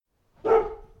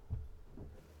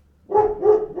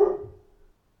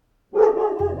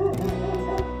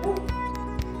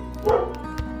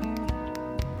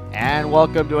and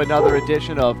welcome to another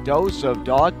edition of Dose of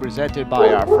Dog presented by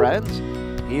our friends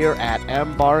here at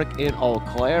Embark in Eau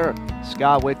Claire.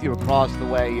 Scott with you. Across the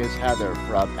way is Heather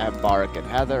from Embark. And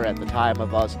Heather, at the time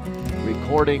of us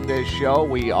recording this show,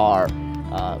 we are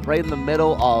right in the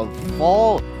middle of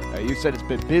fall. You said it's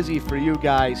been busy for you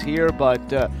guys here, but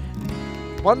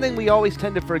one thing we always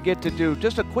tend to forget to do,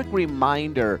 just a quick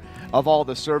reminder of all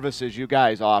the services you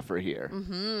guys offer here.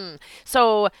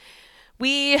 So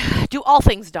we do all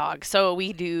things dog. So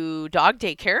we do dog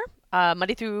daycare,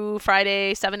 Monday through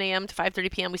Friday, 7 a.m. to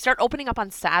 5:30 p.m. We start opening up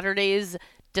on Saturdays,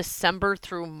 December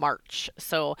through March.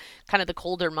 So kind of the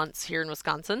colder months here in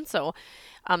Wisconsin. So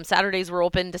Saturdays we're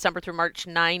open December through March,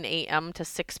 9 a.m. to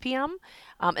 6 p.m.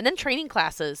 And then training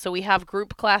classes. So we have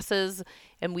group classes,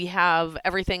 and we have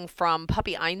everything from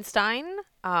Puppy Einstein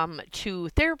to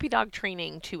therapy dog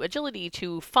training, to agility,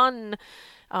 to fun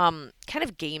kind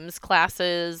of games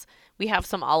classes. We have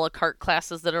some a la carte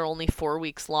classes that are only 4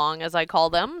 weeks long, as I call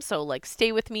them. So like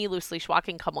Stay With Me, Loose Leash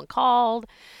Walking, Come When Called.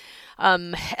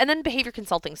 And then behavior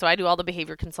consulting. So I do all the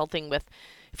behavior consulting with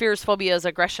fears, phobias,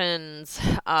 aggressions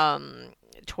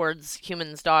towards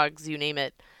humans, dogs, you name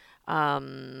it.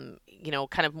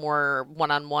 Kind of more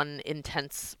one-on-one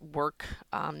intense work,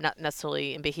 not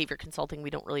necessarily in behavior consulting.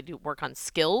 We don't really do work on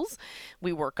skills.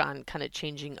 We work on kind of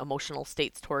changing emotional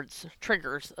states towards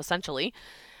triggers, essentially.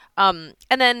 And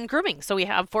then grooming. So we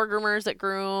have 4 groomers that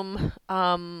groom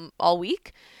all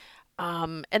week.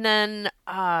 And then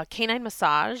canine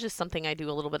massage is something I do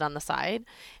a little bit on the side.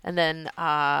 And then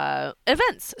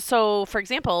events. So, for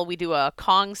example, we do a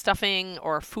Kong stuffing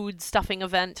or food stuffing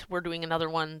event. We're doing another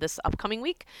one this upcoming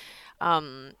week.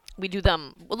 We do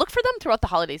them, we'll look for them throughout the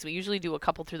holidays. We usually do a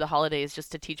couple through the holidays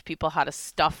just to teach people how to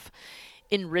stuff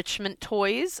enrichment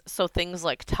toys. So things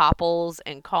like Topples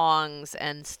and Kongs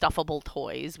and stuffable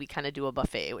toys. We kind of do a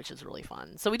buffet, which is really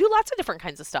fun. So we do lots of different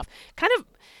kinds of stuff. Kind of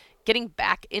getting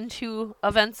back into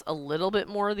events a little bit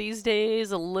more these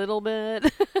days, a little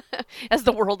bit, as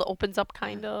the world opens up,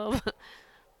 kind of.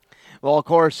 Well, of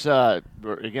course,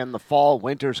 again, the fall,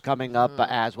 winter's coming up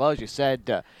as well, as you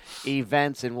said,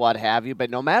 events and what have you. But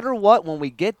no matter what, when we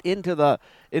get into the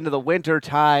winter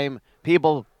time,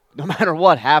 people, no matter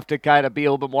what, have to kind of be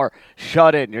a little bit more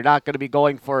shut in. You're not going to be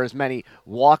going for as many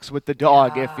walks with the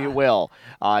dog, if you will.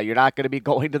 You're not going to be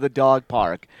going to the dog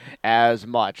park as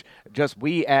much. Just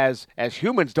we as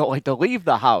humans don't like to leave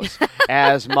the house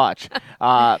as much,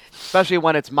 especially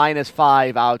when it's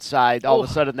 -5 outside. All of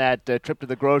a sudden, that trip to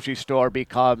the grocery store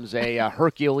becomes a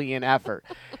Herculean effort.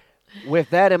 With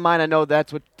that in mind, I know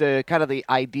that's what kind of the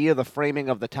idea, the framing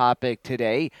of the topic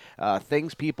today,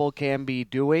 things people can be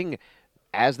doing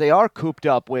as they are cooped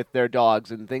up with their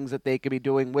dogs, and things that they could be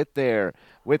doing with their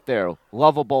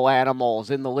lovable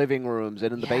animals in the living rooms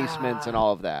and in the basements and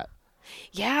all of that.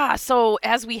 Yeah, so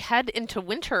as we head into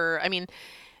winter, I mean,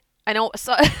 I know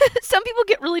some people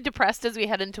get really depressed as we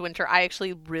head into winter. I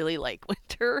actually really like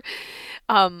winter.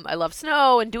 I love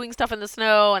snow and doing stuff in the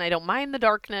snow, and I don't mind the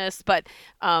darkness, but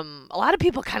a lot of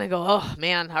people kind of go, oh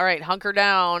man, all right, hunker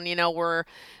down.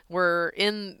 We're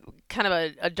in kind of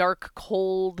a dark,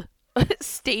 cold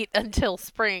state until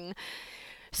spring.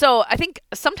 So I think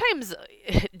sometimes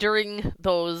during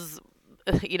those,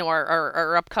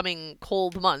 our upcoming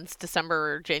cold months,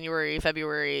 December, January,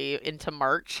 February into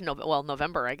March,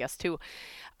 November, I guess too.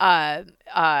 Sometimes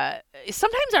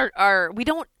we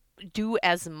don't do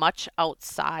as much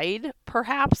outside,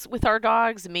 perhaps, with our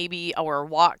dogs. Maybe our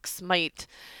walks might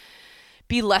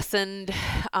be lessened,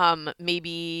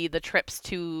 maybe the trips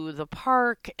to the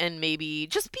park, and maybe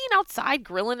just being outside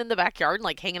grilling in the backyard and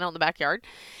like hanging out in the backyard.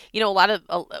 A lot of,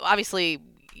 obviously,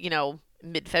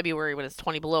 mid-February when it's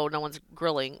 20 below, no one's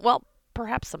grilling. Well,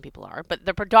 perhaps some people are, but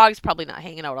the dog's probably not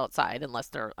hanging out outside unless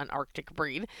they're an Arctic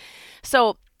breed.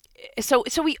 So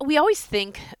we always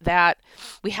think that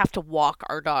we have to walk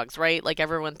our dogs, right? Like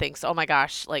everyone thinks, oh my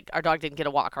gosh, like our dog didn't get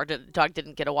a walk, our dog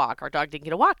didn't get a walk, our dog didn't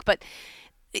get a walk, but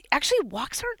actually,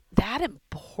 walks aren't that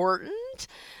important.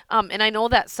 And I know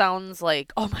that sounds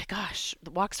like, oh my gosh, the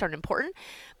walks aren't important.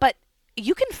 But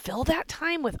you can fill that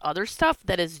time with other stuff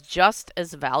that is just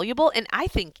as valuable, and I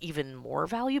think even more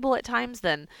valuable at times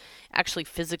than actually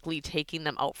physically taking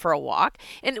them out for a walk.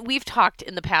 And we've talked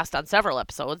in the past on several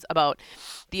episodes about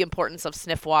the importance of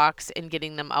sniff walks and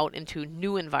getting them out into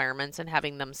new environments and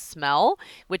having them smell,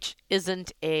 which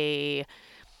isn't maybe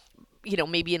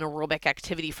an aerobic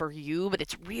activity for you, but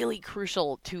it's really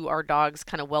crucial to our dog's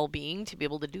kind of well-being to be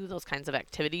able to do those kinds of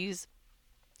activities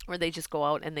where they just go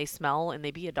out and they smell and they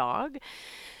be a dog.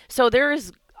 So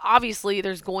there's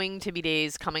going to be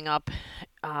days coming up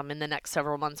in the next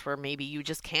several months where maybe you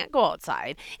just can't go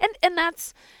outside. And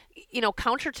that's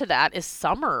Counter to that is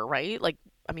summer, right? Like,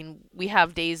 I mean, we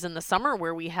have days in the summer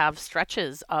where we have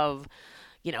stretches of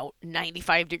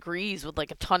 95 degrees with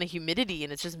like a ton of humidity,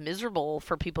 and it's just miserable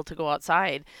for people to go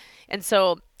outside. And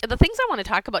so the things I want to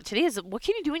talk about today is what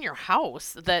can you do in your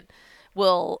house that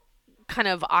will kind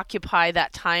of occupy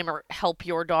that time or help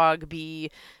your dog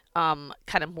be kind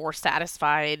of more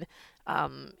satisfied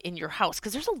in your house,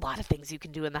 because there's a lot of things you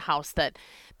can do in the house that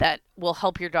will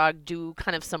help your dog do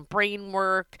kind of some brain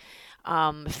work,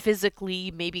 physically,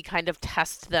 maybe kind of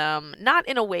test them, not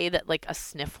in a way that like a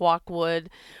sniff walk would,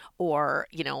 or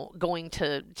going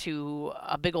to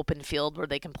a big open field where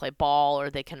they can play ball or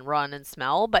they can run and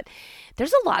smell. But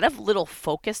there's a lot of little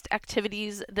focused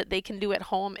activities that they can do at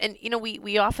home. And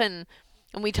we often,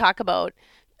 when we talk about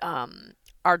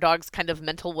our dog's kind of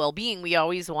mental well-being, we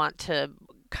always want to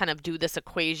kind of do this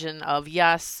equation of,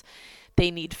 yes,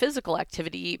 they need physical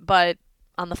activity, but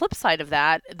on the flip side of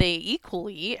that, they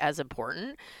equally as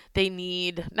important, they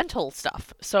need mental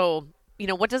stuff. So,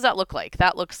 what does that look like?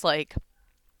 That looks like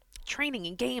training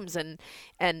in games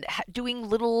and doing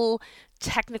little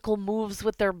technical moves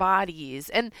with their bodies.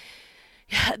 And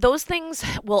those things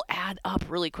will add up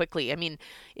really quickly. I mean,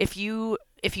 if you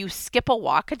skip a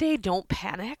walk a day, don't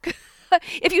panic.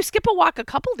 If you skip a walk a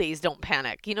couple days, don't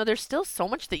panic. There's still so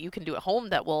much that you can do at home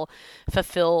that will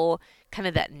fulfill kind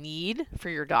of that need for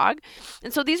your dog.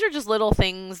 And so these are just little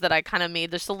things that I kind of made.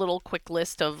 There's a little quick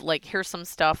list of like, here's some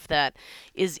stuff that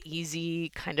is easy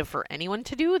kind of for anyone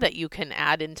to do that you can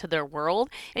add into their world.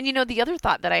 And the other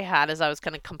thought that I had as I was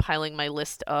kind of compiling my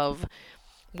list of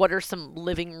what are some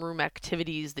living room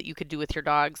activities that you could do with your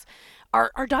dogs, are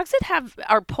dogs that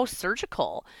are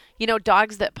post-surgical,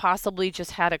 dogs that possibly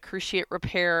just had a cruciate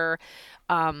repair,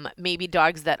 maybe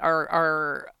dogs that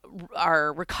are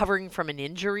recovering from an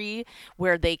injury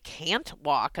where they can't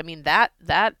walk. I mean,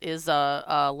 that is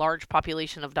a large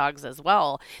population of dogs as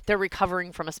well. They're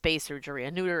recovering from a spay surgery,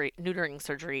 a neutering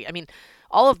surgery. I mean,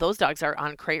 all of those dogs are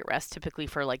on crate rest typically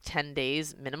for like 10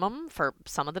 days minimum for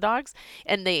some of the dogs,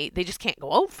 and they just can't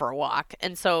go out for a walk.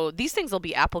 And so these things will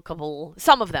be applicable,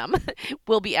 some of them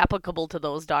will be applicable to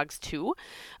those dogs too.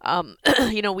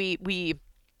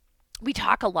 We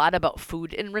talk a lot about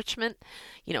food enrichment,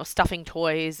 stuffing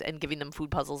toys and giving them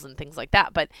food puzzles and things like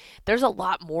that. But there's a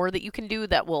lot more that you can do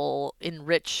that will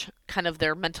enrich kind of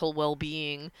their mental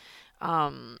well-being,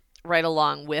 right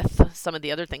along with some of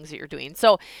the other things that you're doing.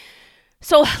 So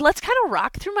let's kind of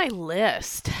rock through my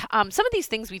list. Some of these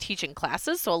things we teach in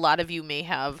classes, so a lot of you may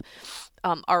have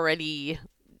already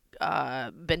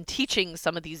been teaching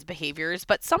some of these behaviors,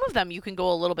 but some of them you can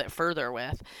go a little bit further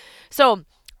with. So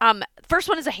first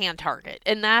one is a hand target,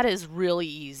 and that is really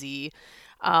easy.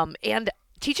 And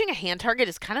teaching a hand target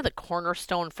is kind of the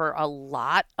cornerstone for a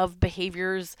lot of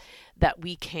behaviors that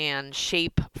we can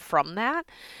shape from that.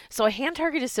 So a hand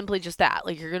target is simply just that.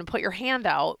 Like, you're going to put your hand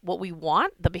out. What we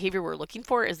want, the behavior we're looking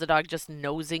for, is the dog just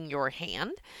nosing your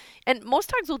hand. And most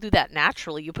dogs will do that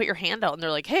naturally. You put your hand out and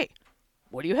they're like, hey,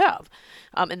 what do you have?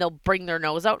 And they'll bring their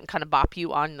nose out and kind of bop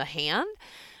you on the hand.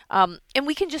 And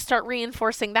we can just start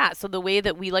reinforcing that. So the way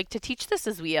that we like to teach this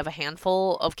is we have a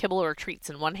handful of kibble or treats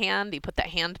in one hand. You put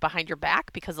that hand behind your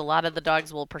back because a lot of the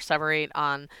dogs will perseverate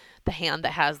on the hand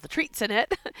that has the treats in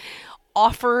it.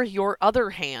 Offer your other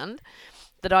hand.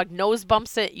 The dog nose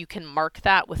bumps it. You can mark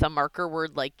that with a marker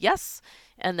word like yes,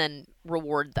 and then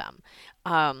reward them.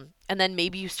 And then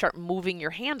maybe you start moving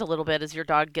your hand a little bit as your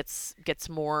dog gets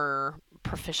more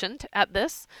proficient at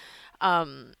this.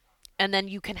 And then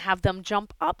you can have them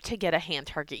jump up to get a hand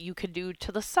target. You could do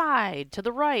to the side, to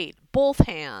the right, both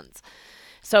hands.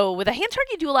 So with a hand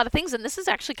target, you do a lot of things, and this is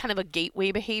actually kind of a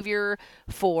gateway behavior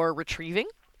for retrieving.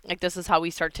 Like, this is how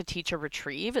we start to teach a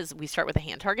retrieve, is we start with a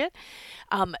hand target.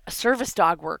 Service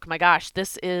dog work, my gosh,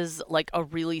 this is like a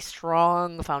really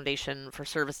strong foundation for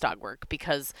service dog work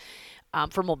because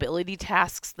for mobility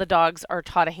tasks, the dogs are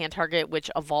taught a hand target, which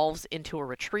evolves into a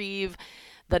retrieve.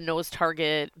 The nose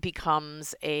target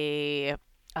becomes a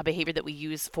behavior that we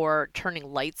use for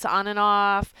turning lights on and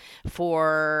off,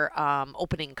 for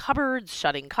opening cupboards,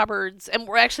 shutting cupboards. And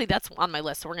that's on my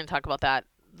list. So we're going to talk about that,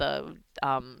 the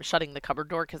shutting the cupboard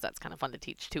door, because that's kind of fun to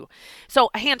teach too. So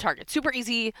a hand target, super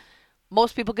easy.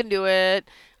 Most people can do it.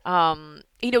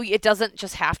 It doesn't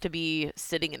just have to be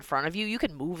sitting in front of you. You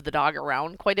can move the dog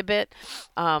around quite a bit.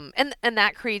 And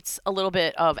that creates a little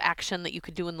bit of action that you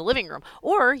could do in the living room.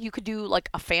 Or you could do like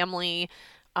a family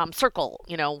circle.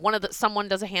 Someone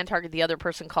does a hand target, the other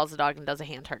person calls the dog and does a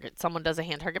hand target. Someone does a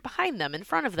hand target behind them, in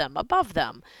front of them, above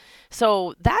them.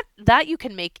 So that you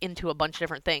can make into a bunch of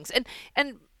different things.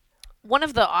 And one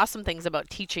of the awesome things about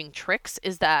teaching tricks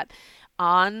is that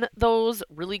on those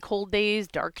really cold days,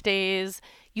 dark days,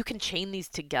 you can chain these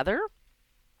together,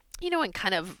 and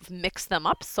kind of mix them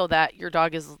up so that your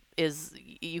dog is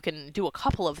you can do a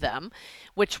couple of them,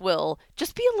 which will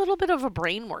just be a little bit of a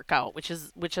brain workout, which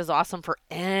is awesome for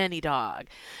any dog.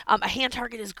 A hand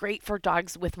target is great for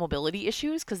dogs with mobility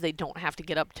issues because they don't have to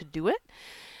get up to do it.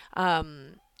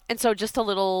 And so just a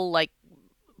little like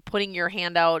putting your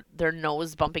hand out, their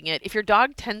nose bumping it. If your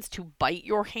dog tends to bite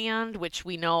your hand, which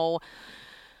we know,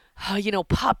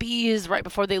 puppies, right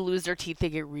before they lose their teeth, they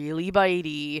get really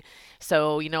bitey.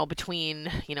 So,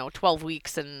 between, 12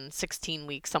 weeks and 16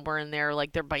 weeks, somewhere in there,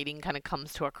 like their biting kind of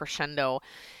comes to a crescendo.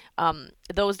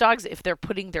 Those dogs, if they're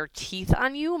putting their teeth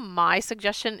on you, my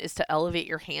suggestion is to elevate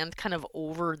your hand kind of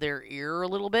over their ear a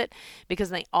little bit, because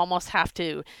they almost have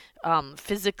to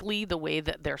physically, the way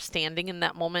that they're standing in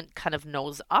that moment, kind of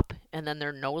nose up, and then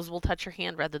their nose will touch your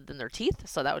hand rather than their teeth.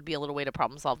 So that would be a little way to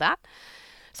problem solve that.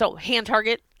 So hand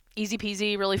target, easy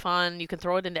peasy, really fun. You can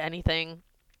throw it into anything.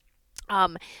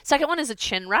 Second one is a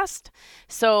chin rest.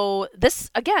 So this,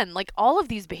 again, like all of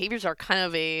these behaviors are kind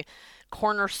of a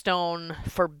cornerstone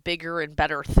for bigger and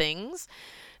better things.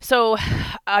 So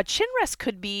a chin rest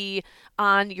could be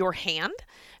on your hand.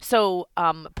 So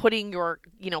putting your,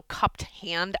 cupped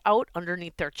hand out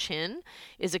underneath their chin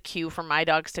is a cue for my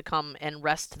dogs to come and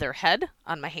rest their head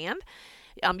on my hand.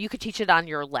 You could teach it on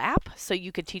your lap, so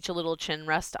you could teach a little chin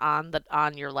rest on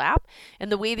your lap.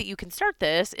 And the way that you can start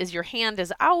this is your hand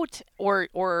is out, or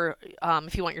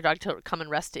if you want your dog to come and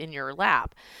rest in your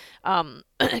lap, kind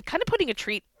of putting a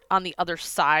treat on the other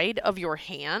side of your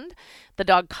hand. The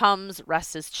dog comes,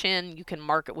 rests his chin. You can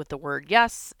mark it with the word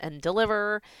yes and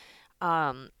deliver.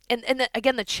 Again,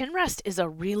 the chin rest is a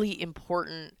really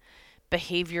important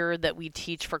behavior that we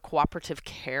teach for cooperative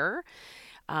care.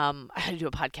 I had to do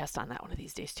a podcast on that one of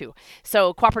these days too.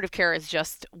 So cooperative care is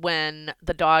just when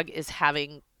the dog is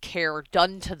having care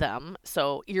done to them.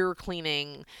 So ear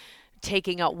cleaning,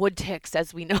 taking out wood ticks,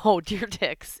 as we know, deer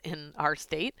ticks in our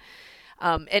state.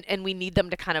 And we need them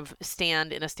to kind of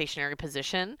stand in a stationary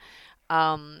position.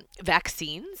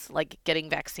 Vaccines, like getting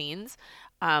vaccines.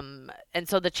 And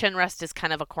so the chin rest is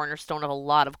kind of a cornerstone of a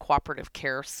lot of cooperative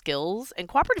care skills. And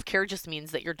cooperative care just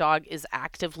means that your dog is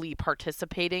actively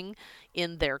participating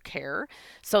in their care.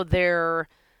 So they're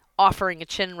offering a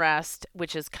chin rest,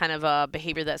 which is kind of a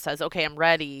behavior that says, okay, I'm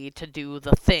ready to do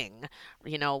the thing,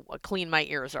 clean my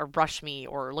ears or brush me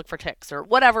or look for ticks or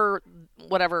whatever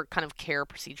kind of care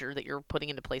procedure that you're putting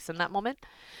into place in that moment.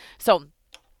 So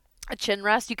a chin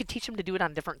rest, you could teach them to do it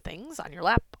on different things, on your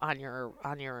lap, on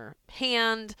your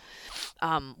hand,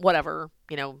 whatever,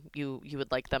 you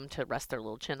would like them to rest their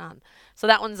little chin on. So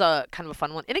that one's a kind of a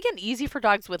fun one. And again, easy for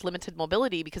dogs with limited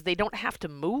mobility because they don't have to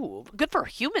move. Good for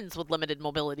humans with limited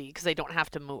mobility because they don't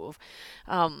have to move.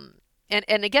 And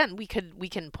again, we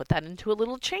can put that into a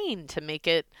little chain to make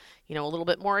it, a little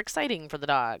bit more exciting for the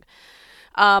dog.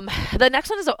 The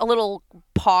next one is a little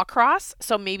paw cross.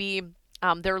 So maybe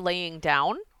they're laying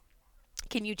down.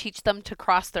 Can you teach them to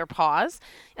cross their paws?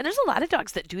 And there's a lot of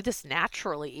dogs that do this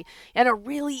naturally. And a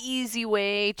really easy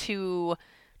way to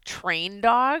train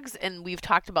dogs, and we've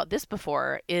talked about this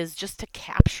before, is just to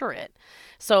capture it.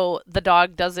 So the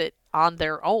dog does it on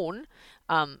their own.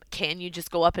 Can you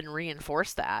just go up and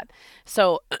reinforce that?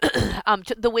 So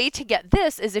the way to get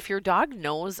this is if your dog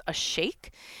knows a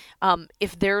shake,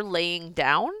 if they're laying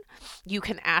down, you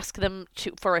can ask them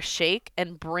for a shake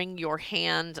and bring your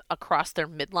hand across their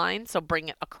midline. So bring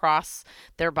it across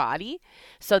their body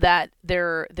so that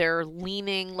they're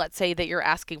leaning. Let's say that you're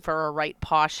asking for a right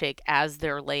paw shake as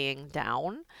they're laying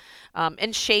down.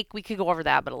 And shake, we could go over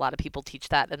that, but a lot of people teach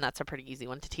that, and that's a pretty easy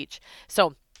one to teach.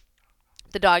 So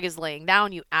the dog is laying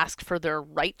down, you ask for their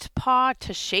right paw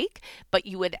to shake, but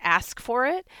you would ask for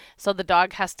it. So the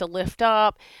dog has to lift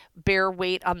up, bear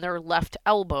weight on their left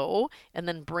elbow, and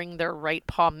then bring their right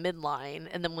paw midline.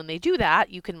 And then when they do that,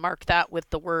 you can mark that with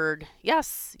the word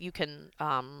yes. You can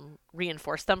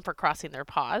reinforce them for crossing their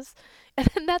paws. And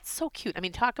then that's so cute. I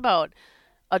mean, talk about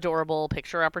adorable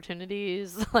picture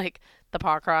opportunities. Like the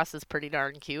paw cross is pretty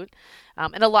darn cute.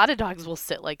 And a lot of dogs will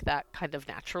sit like that kind of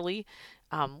naturally.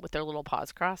 With their little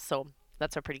paws crossed. So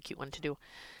that's a pretty cute one to do.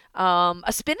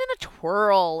 A spin and a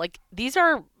twirl. Like these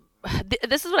are,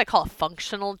 this is what I call a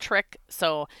functional trick.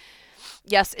 So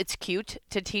yes, it's cute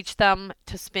to teach them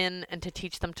to spin and to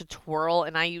teach them to twirl.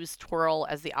 And I use twirl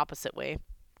as the opposite way.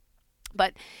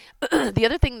 But the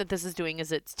other thing that this is doing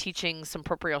is it's teaching some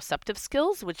proprioceptive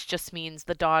skills, which just means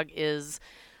the dog is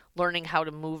learning how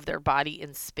to move their body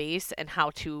in space and how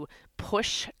to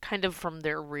push kind of from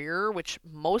their rear, which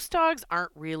most dogs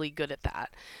aren't really good at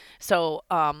that. So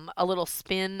a little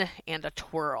spin and a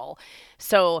twirl.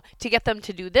 So to get them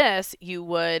to do this, you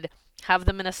would have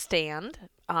them in a stand,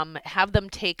 have them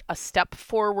take a step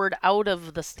forward out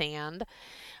of the stand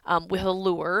with a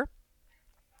lure.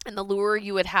 And the lure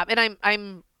you would have, and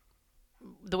I'm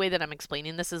the way that I'm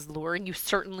explaining this is luring. You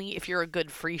certainly, if you're a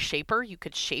good free shaper, you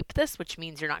could shape this, which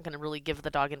means you're not going to really give the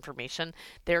dog information.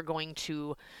 They're going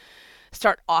to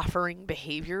start offering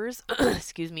behaviors,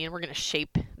 excuse me, and we're going to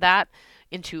shape that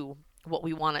into what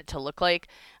we want it to look like.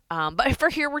 But for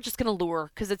here, we're just going to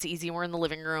lure because it's easy. We're in the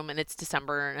living room and it's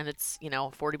December and it's,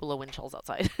 40 below wind chills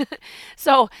outside.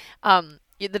 So,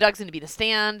 the dog's going to be in a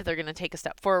stand. They're going to take a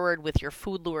step forward with your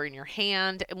food lure in your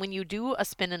hand. And when you do a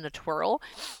spin and a twirl,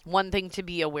 one thing to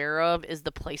be aware of is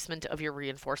the placement of your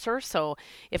reinforcer. So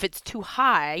if it's too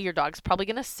high, your dog's probably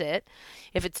going to sit.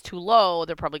 If it's too low,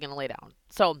 they're probably going to lay down.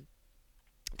 So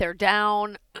they're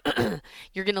down.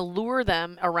 You're going to lure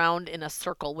them around in a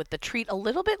circle with the treat a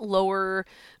little bit lower,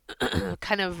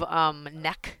 kind of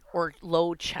neck or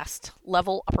low chest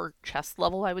level, upper chest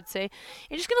level, I would say.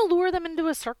 You're just going to lure them into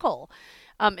a circle.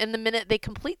 And the minute they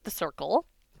complete the circle,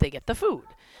 they get the food.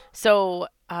 So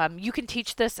you can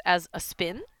teach this as a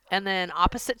spin. And then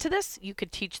opposite to this, you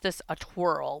could teach this a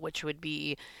twirl, which would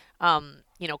be,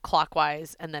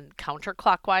 clockwise and then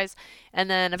counterclockwise.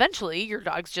 And then eventually your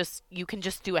dogs you can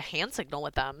just do a hand signal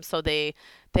with them. So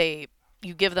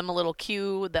you give them a little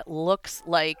cue that looks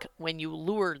like when you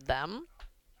lured them.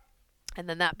 And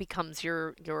then that becomes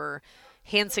your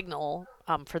hand signal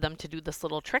for them to do this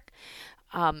little trick.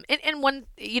 And one,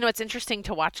 it's interesting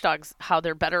to watch dogs, how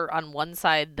they're better on one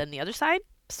side than the other side.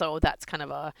 So that's kind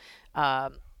of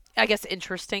I guess,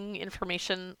 interesting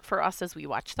information for us as we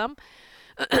watch them.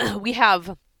 We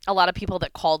have a lot of people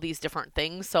that call these different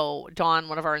things. So Dawn,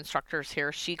 one of our instructors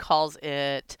here, she calls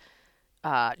it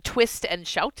twist and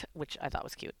shout, which I thought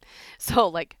was cute. So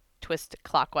like twist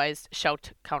clockwise,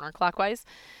 shout counterclockwise.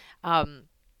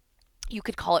 You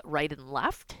could call it right and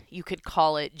left. You could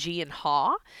call it G and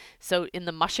haw. So in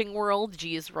the mushing world,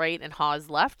 G is right and haw is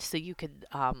left. So you could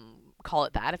call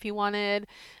it that if you wanted.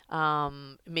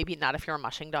 Maybe not if you're a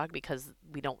mushing dog, because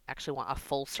we don't actually want a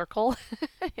full circle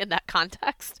in that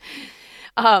context.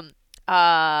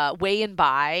 Way and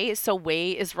by. So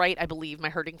way is right. I believe my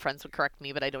herding friends would correct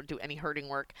me, but I don't do any herding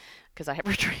work because I have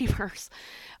retrievers.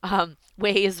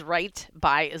 Way is right,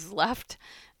 by is left,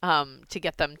 to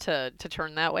get them to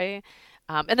turn that way.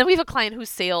 And then we have a client who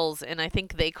sails, and I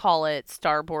think they call it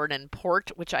starboard and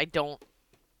port, which I don't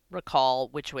recall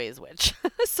which way is which.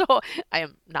 So I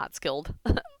am not skilled,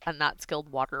 a not skilled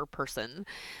water person,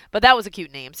 but that was a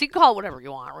cute name. So you can call it whatever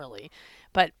you want, really.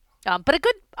 But a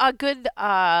good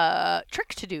trick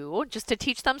to do, just to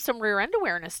teach them some rear end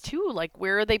awareness too. Like,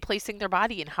 where are they placing their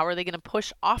body and how are they going to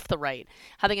push off the right?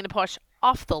 How are they going to push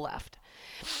off the left?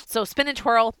 So spin and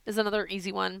twirl is another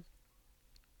easy one.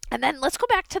 And then let's go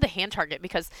back to the hand target,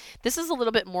 because this is a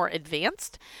little bit more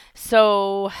advanced.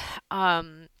 So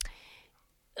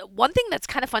one thing that's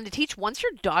kind of fun to teach, once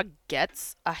your dog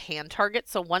gets a hand target,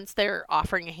 so once they're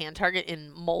offering a hand target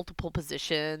in multiple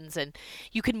positions and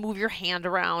you can move your hand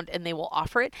around and they will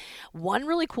offer it, one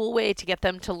really cool way to get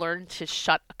them to learn to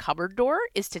shut a cupboard door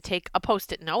is to take a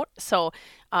Post-it note. So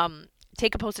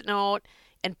take a Post-it note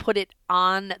and put it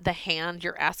on the hand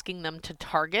you're asking them to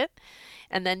target.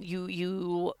 And then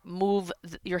you move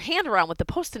your hand around with the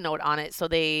Post-it note on it so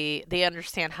they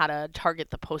understand how to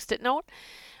target the Post-it note.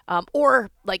 I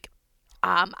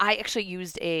actually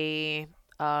used a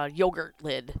yogurt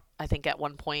lid, I think, at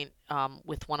one point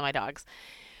with one of my dogs.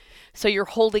 So you're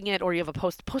holding it, or you have a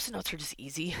Post-it notes are just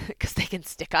easy because they can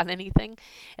stick on anything.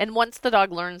 And once the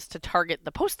dog learns to target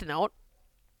the Post-it note,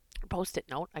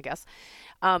 I guess,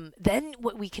 then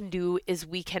what we can do is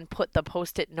we can put the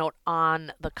Post-it note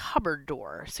on the cupboard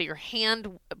door. So your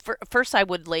hand, first I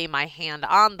would lay my hand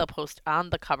on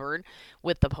the cupboard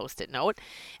with the Post-it note,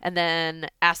 and then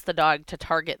ask the dog to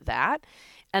target that.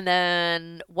 And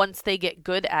then once they get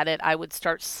good at it, I would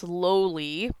start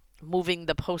slowly moving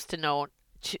the Post-it note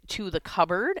to the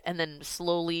cupboard, and then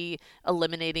slowly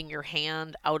eliminating your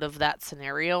hand out of that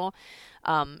scenario.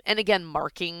 And again,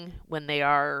 marking when they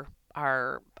are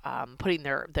putting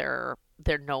their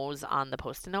nose on the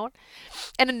Post-it note.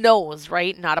 And a nose,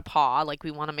 right? Not a paw. Like, we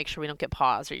want to make sure we don't get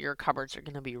paws, or your cupboards are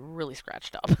going to be really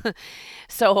scratched up.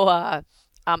 So,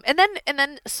 and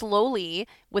then slowly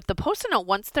with the Post-it note,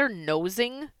 once they're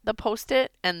nosing the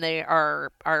Post-it and they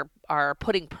are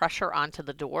putting pressure onto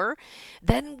the door,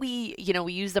 then we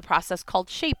use the process called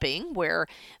shaping, where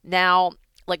now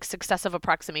like successive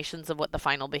approximations of what the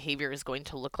final behavior is going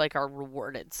to look like are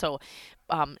rewarded. So,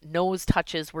 nose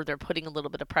touches where they're putting a little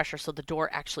bit of pressure, so the door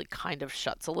actually kind of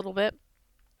shuts a little bit,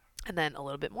 and then a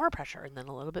little bit more pressure, and then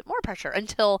a little bit more pressure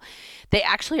until they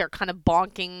actually are kind of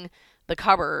bonking the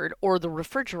cupboard or the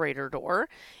refrigerator door,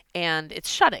 and it's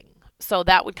shutting. So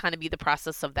that would kind of be the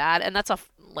process of that, and that's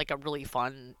like a really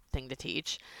fun thing to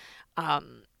teach.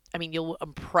 I mean, you'll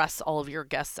impress all of your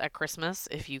guests at Christmas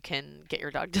if you can get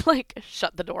your dog to like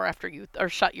shut the door after you, or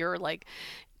shut your like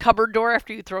cupboard door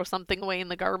after you throw something away in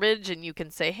the garbage, and you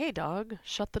can say, "Hey, dog,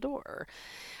 shut the door."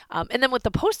 And then with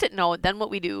the Post-it note, then what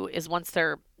we do is once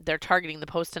they're targeting the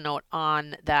Post-it note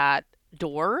on that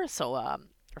door, so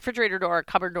refrigerator door,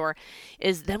 cupboard door,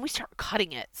 is then we start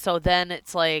cutting it. So then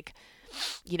it's like,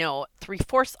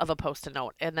 3/4 of a Post-it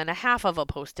note, and then a half of a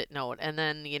Post-it note, and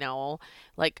then,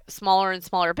 like smaller and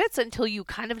smaller bits until you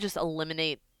kind of just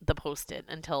eliminate the Post-it,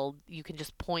 until you can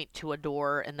just point to a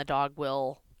door and the dog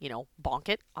will, bonk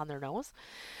it on their nose.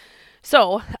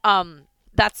 So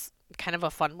that's kind of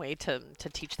a fun way to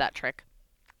teach that trick.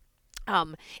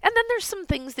 And then there's some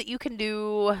things that you can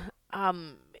do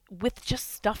with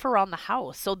just stuff around the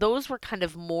house. So those were kind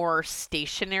of more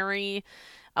stationary.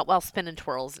 Spin and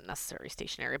twirl isn't necessarily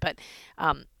stationary, but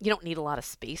you don't need a lot of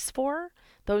space for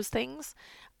those things.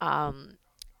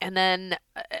 And then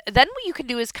what you can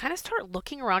do is kind of start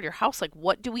looking around your house, like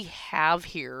what do we have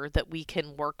here that we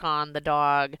can work on the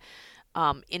dog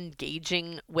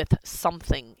engaging with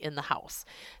something in the house.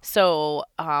 So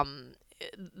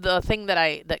the thing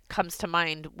that comes to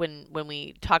mind when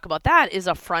we talk about that is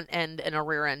a front end and a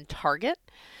rear end target.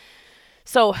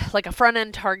 So, like a front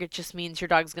end target just means your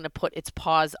dog's going to put its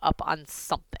paws up on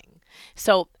something.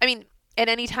 So, I mean, at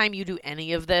any time you do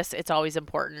any of this, it's always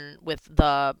important with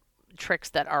the tricks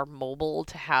that are mobile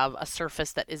to have a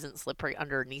surface that isn't slippery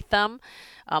underneath them,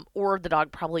 or the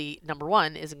dog probably, number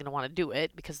one, isn't going to want to do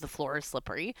it because the floor is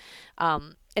slippery.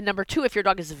 And number two, if your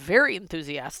dog is very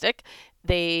enthusiastic,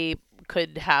 they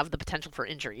could have the potential for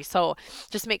injury. So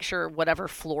just make sure whatever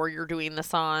floor you're doing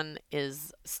this on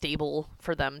is stable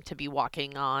for them to be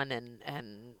walking on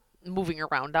and moving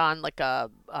around on, like a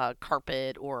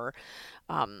carpet or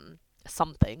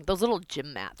something. Those little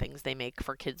gym mat things they make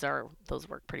for kids those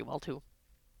work pretty well too.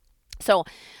 So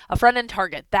a front end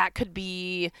target, that could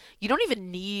be, you don't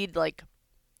even need like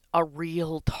a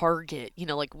real target.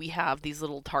 Like we have these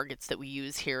little targets that we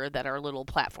use here that are little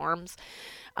platforms.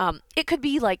 It could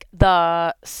be like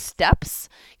the steps,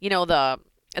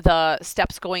 the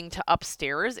steps going to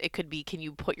upstairs. It could be, can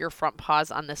you put your front paws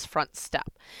on this front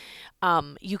step?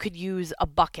 You could use a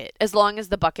bucket, as long as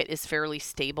the bucket is fairly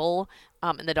stable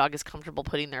and the dog is comfortable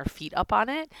putting their feet up on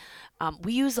it.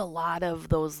 We use a lot of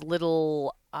those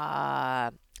little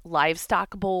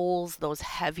livestock bowls, those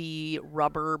heavy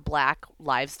rubber black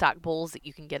livestock bowls that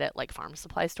you can get at like farm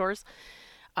supply stores.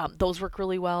 Those work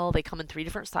really well. They come in 3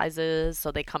 different sizes.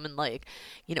 So they come in like,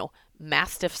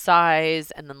 Mastiff size,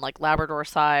 and then like Labrador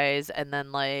size, and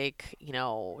then like,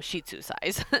 Shih Tzu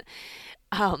size.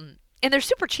 And they're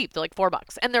super cheap. They're like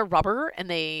 $4, and they're rubber, and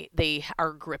they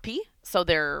are grippy, so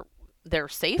they're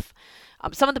safe.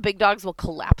 Some of the big dogs will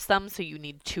collapse them, so you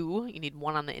need 2. You need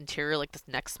one on the interior, like this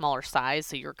next smaller size,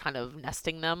 so you're kind of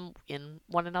nesting them in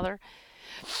one another.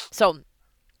 So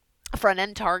a front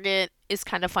end target is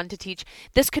kind of fun to teach.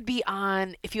 This could be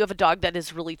on, if you have a dog that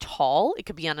is really tall, it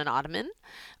could be on an ottoman.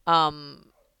 But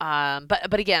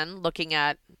again, looking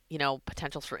at,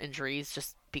 potentials for injuries,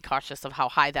 just be cautious of how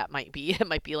high that might be. It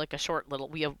might be like a short little,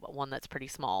 we have one that's pretty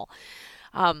small.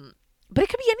 But it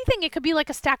could be anything. It could be like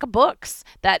a stack of books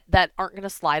that aren't going to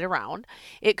slide around.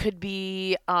 It could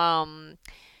be, it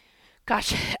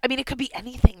could be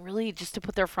anything really, just to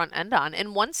put their front end on.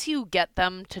 And once you get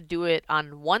them to do it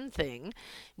on one thing,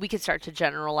 we can start to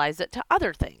generalize it to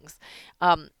other things.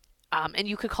 And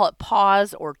you could call it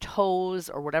paws or toes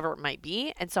or whatever it might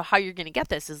be. And so how you're going to get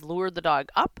this is lure the dog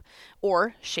up,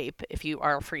 or shape. If you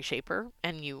are a free shaper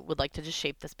and you would like to just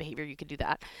shape this behavior, you could do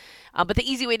that. But the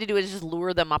easy way to do it is just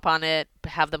lure them up on it,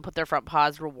 have them put their front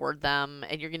paws, reward them.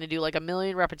 And you're going to do like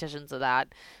 1,000,000 repetitions of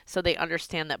that, so they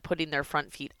understand that putting their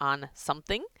front feet on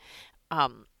something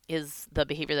is the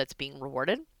behavior that's being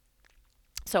rewarded.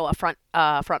 So a front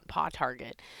paw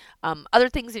target. Other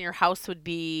things in your house would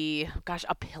be,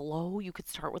 a pillow. You could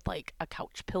start with like a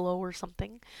couch pillow or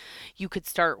something. You could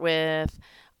start with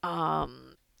anything.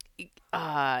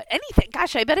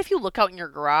 Gosh, I bet if you look out in your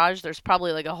garage, there's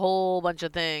probably like a whole bunch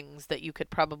of things that you could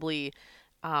probably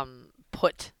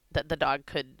put that the dog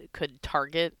could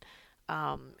target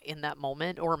in that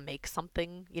moment, or make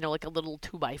something, like a little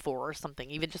 2x4 or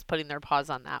something. Even just putting their paws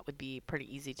on that would be pretty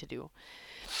easy to do.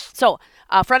 So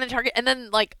front end target, and then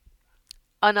like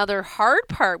Another hard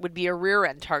part would be a rear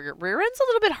end target. Rear end's a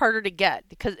little bit harder to get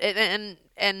because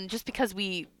and just because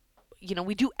we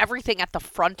do everything at the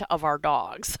front of our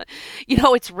dogs.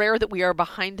 It's rare that we are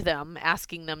behind them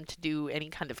asking them to do any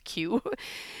kind of cue.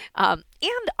 And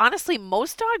honestly,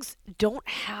 most dogs don't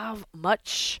have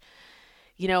much,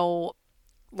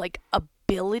 like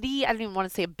ability. I don't even want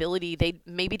to say ability. They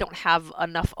maybe don't have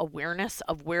enough awareness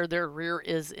of where their rear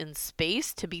is in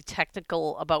space to be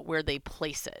technical about where they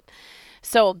place it.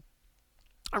 So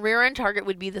a rear end target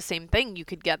would be the same thing. You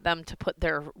could get them to put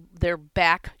their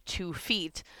back 2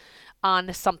 feet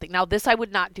on something. Now, this I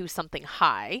would not do something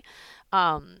high.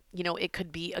 It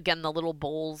could be, again, the little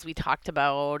bowls we talked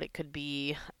about. It could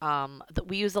be that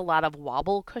we use a lot of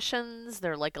wobble cushions.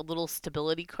 They're like a little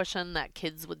stability cushion that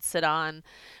kids would sit on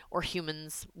or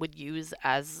humans would use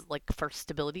as like for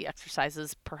stability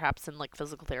exercises, perhaps in like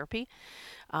physical therapy.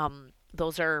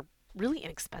 Those are really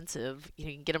inexpensive.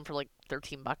 You can get them for like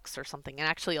 $13 or something. And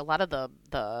actually, a lot of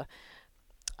the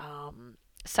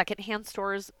secondhand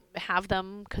stores have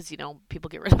them because people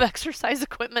get rid of exercise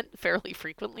equipment fairly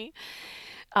frequently.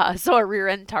 So a rear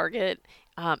end target,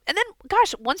 and then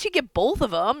gosh, once you get both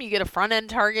of them, you get a front end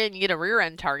target and you get a rear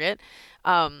end target.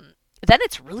 Then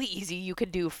it's really easy. You can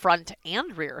do front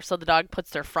and rear. So the dog puts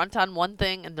their front on one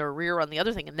thing and their rear on the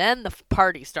other thing, and then the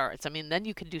party starts. I mean, then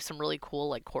you can do some really cool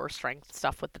like core strength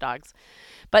stuff with the dogs.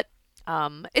 But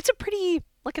it's a pretty,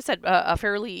 like I said, a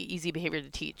fairly easy behavior to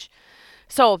teach.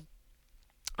 So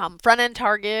front end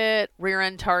target, rear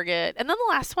end target, and then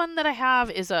the last one that I have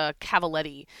is a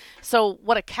cavaletti. So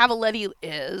what a cavaletti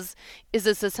is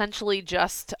it's essentially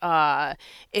just the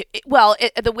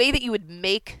way that you would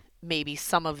make maybe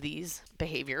some of these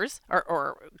behaviors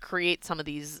or create some of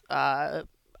these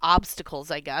obstacles,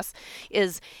 I guess,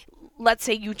 is let's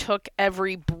say you took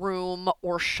every broom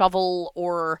or shovel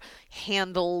or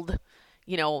handled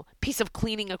piece of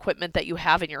cleaning equipment that you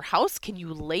have in your house. Can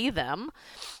you lay them,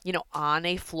 on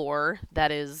a floor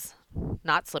that is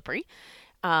not slippery,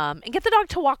 and get the dog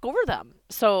to walk over them?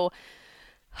 So,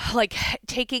 like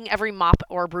taking every mop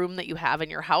or broom that you have in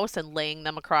your house and laying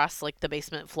them across like the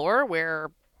basement floor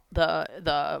where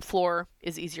the floor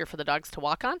is easier for the dogs to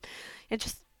walk on, and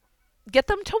just get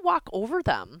them to walk over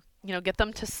them. Get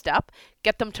them to step,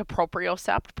 get them to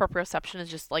propriocept. Proprioception is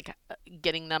just like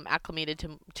getting them acclimated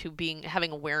to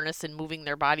having awareness and moving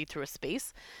their body through a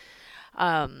space,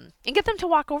 and get them to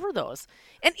walk over those.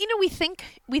 And we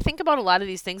think about a lot of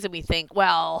these things and we think,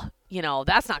 well,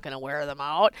 that's not going to wear them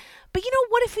out. But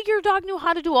what if your dog knew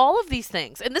how to do all of these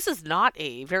things? And this is not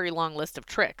a very long list of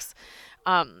tricks.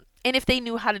 And if they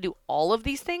knew how to do all of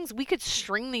these things, we could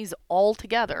string these all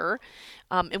together,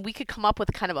 and we could come up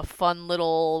with kind of a fun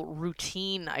little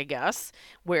routine, I guess,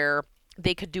 where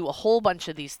they could do a whole bunch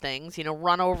of these things,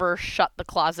 run over, shut the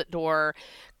closet door,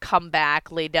 come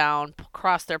back, lay down,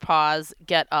 cross their paws,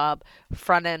 get up,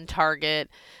 front end target,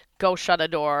 go shut a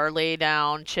door, lay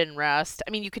down, chin rest.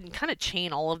 I mean, you can kind of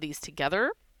chain all of these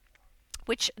together,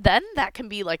 which then that can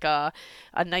be like a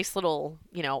nice little,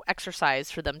 exercise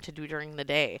for them to do during the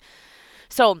day.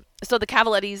 So the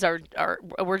cavalettis are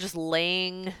we're just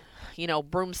laying,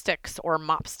 broomsticks or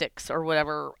mop sticks or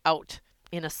whatever out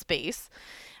in a space,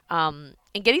 and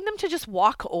getting them to just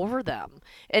walk over them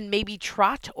and maybe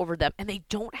trot over them. And they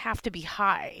don't have to be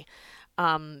high,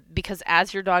 because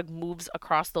as your dog moves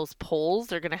across those poles,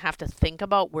 they're going to have to think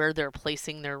about where they're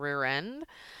placing their rear end.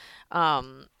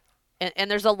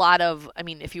 And there's a lot of,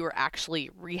 if you were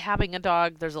actually rehabbing a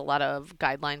dog, there's a lot of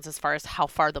guidelines as far as how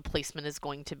far the placement is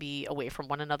going to be away from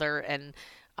one another, and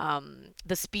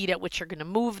the speed at which you're going to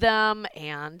move them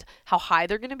and how high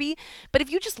they're going to be. But if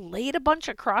you just laid a bunch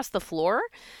across the floor,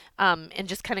 and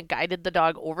just kind of guided the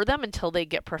dog over them until they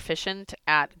get proficient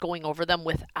at going over them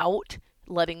without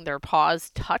letting their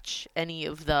paws touch any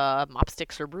of the mop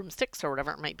sticks or broomsticks or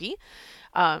whatever it might be,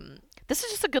 this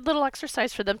is just a good little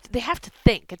exercise for them. They have to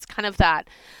think. It's kind of that,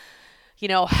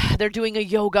 they're doing a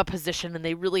yoga position and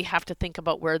they really have to think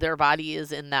about where their body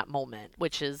is in that moment,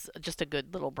 which is just a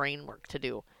good little brain work to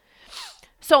do.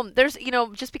 So there's,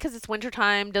 just because it's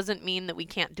wintertime doesn't mean that we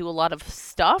can't do a lot of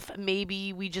stuff.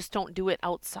 Maybe we just don't do it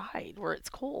outside where it's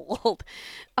cold.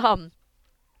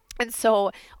 And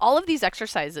so all of these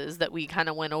exercises that we kind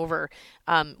of went over,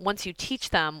 once you teach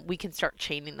them, we can start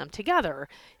chaining them together.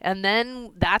 And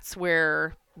then that's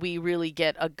where we really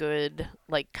get a good,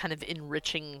 like, kind of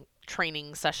enriching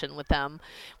training session with them,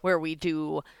 where we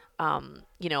do, 5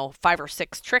 or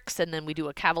 6 tricks, and then we do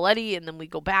a cavaletti, and then we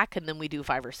go back, and then we do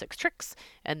 5 or 6 tricks,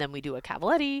 and then we do a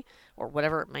cavaletti, or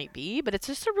whatever it might be. But it's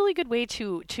just a really good way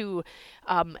to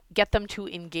get them to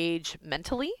engage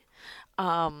mentally.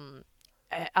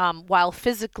 while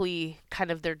physically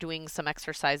kind of they're doing some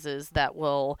exercises that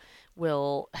will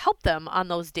help them on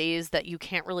those days that you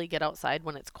can't really get outside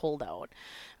when it's cold out.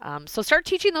 So start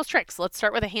teaching those tricks. Let's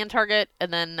start with a hand target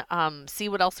and then see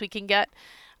what else we can get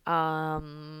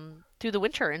through the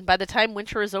winter. And by the time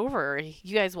winter is over,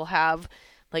 you guys will have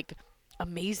like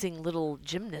amazing little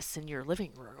gymnasts in your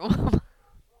living room.